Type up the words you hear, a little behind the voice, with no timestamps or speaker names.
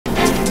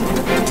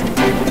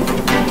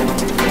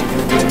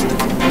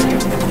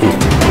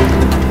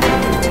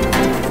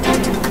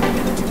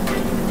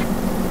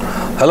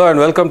Hello and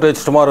welcome to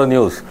It's Tomorrow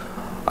News.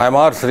 I'm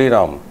R.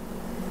 Sriram.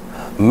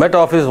 Met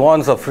Office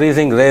warns of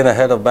freezing rain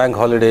ahead of bank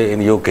holiday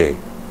in UK.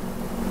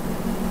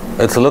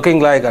 It's looking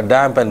like a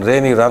damp and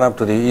rainy run-up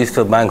to the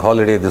Easter bank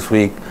holiday this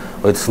week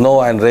with snow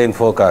and rain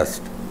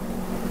forecast.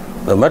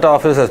 The Met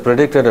Office has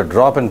predicted a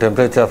drop in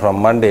temperature from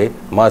Monday,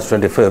 March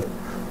 25th,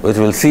 which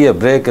will see a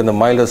break in the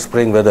milder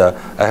spring weather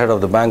ahead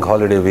of the bank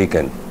holiday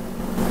weekend.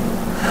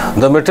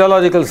 The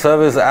Meteorological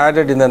Service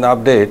added in an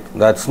update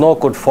that snow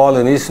could fall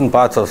in eastern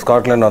parts of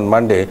Scotland on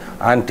Monday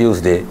and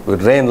Tuesday,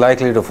 with rain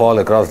likely to fall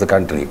across the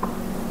country.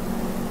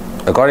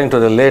 According to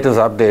the latest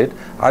update,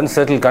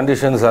 unsettled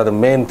conditions are the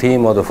main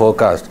theme of the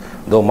forecast,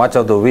 though much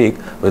of the week,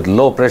 with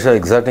low pressure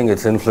exerting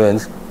its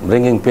influence,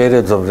 bringing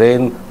periods of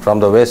rain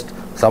from the west,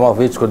 some of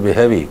which could be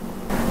heavy.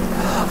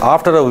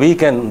 After a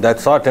weekend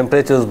that saw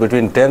temperatures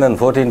between 10 and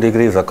 14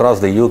 degrees across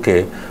the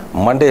UK,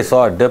 Monday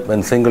saw a dip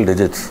in single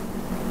digits,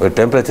 with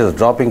temperatures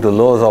dropping to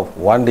lows of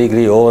 1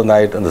 degree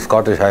overnight in the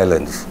Scottish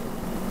Highlands.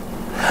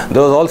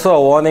 There was also a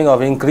warning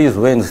of increased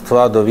winds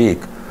throughout the week,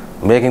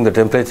 making the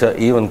temperature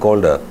even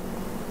colder.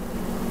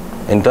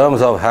 In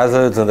terms of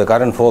hazards in the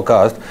current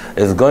forecast,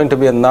 it's going to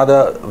be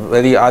another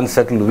very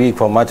unsettled week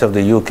for much of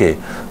the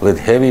UK, with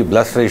heavy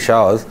blustery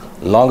showers,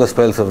 longer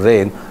spells of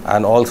rain,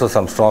 and also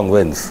some strong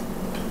winds.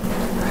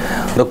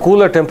 The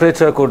cooler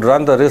temperature could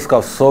run the risk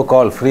of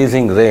so-called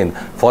freezing rain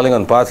falling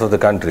on parts of the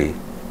country.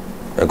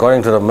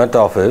 According to the Met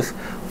Office,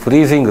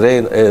 freezing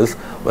rain is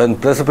when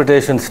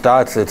precipitation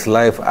starts its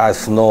life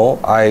as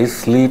snow, ice,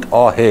 sleet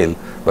or hail,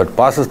 but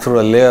passes through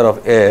a layer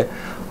of air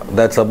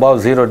that's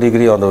above 0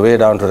 degree on the way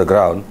down to the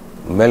ground,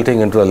 melting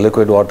into a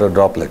liquid water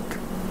droplet.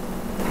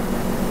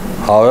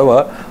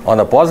 However, on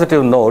a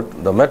positive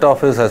note, the Met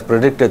Office has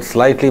predicted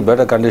slightly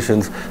better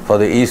conditions for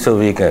the Easter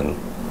weekend.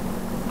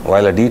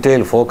 While a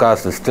detailed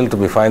forecast is still to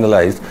be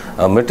finalized,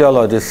 a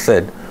meteorologist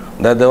said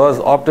that there was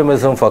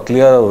optimism for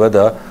clearer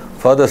weather,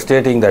 further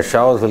stating that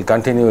showers will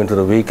continue into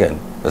the weekend,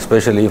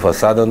 especially for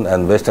southern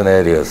and western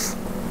areas.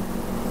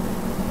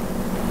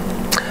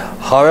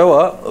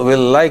 However,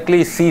 we'll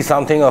likely see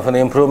something of an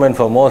improvement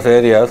for most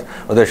areas,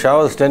 with the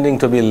showers tending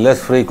to be less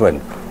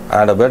frequent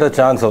and a better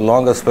chance of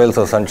longer spells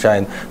of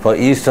sunshine for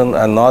eastern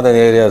and northern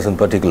areas in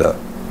particular.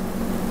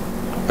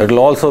 It will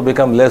also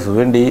become less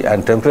windy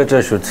and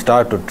temperatures should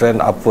start to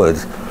trend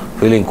upwards,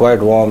 feeling quite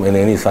warm in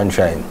any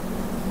sunshine.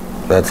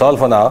 That's all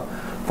for now.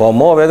 For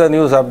more weather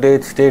news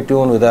updates, stay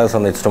tuned with us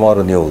on It's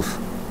Tomorrow News.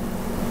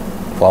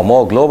 For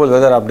more global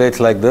weather updates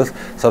like this,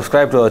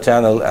 subscribe to our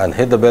channel and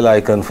hit the bell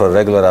icon for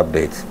regular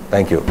updates.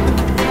 Thank you.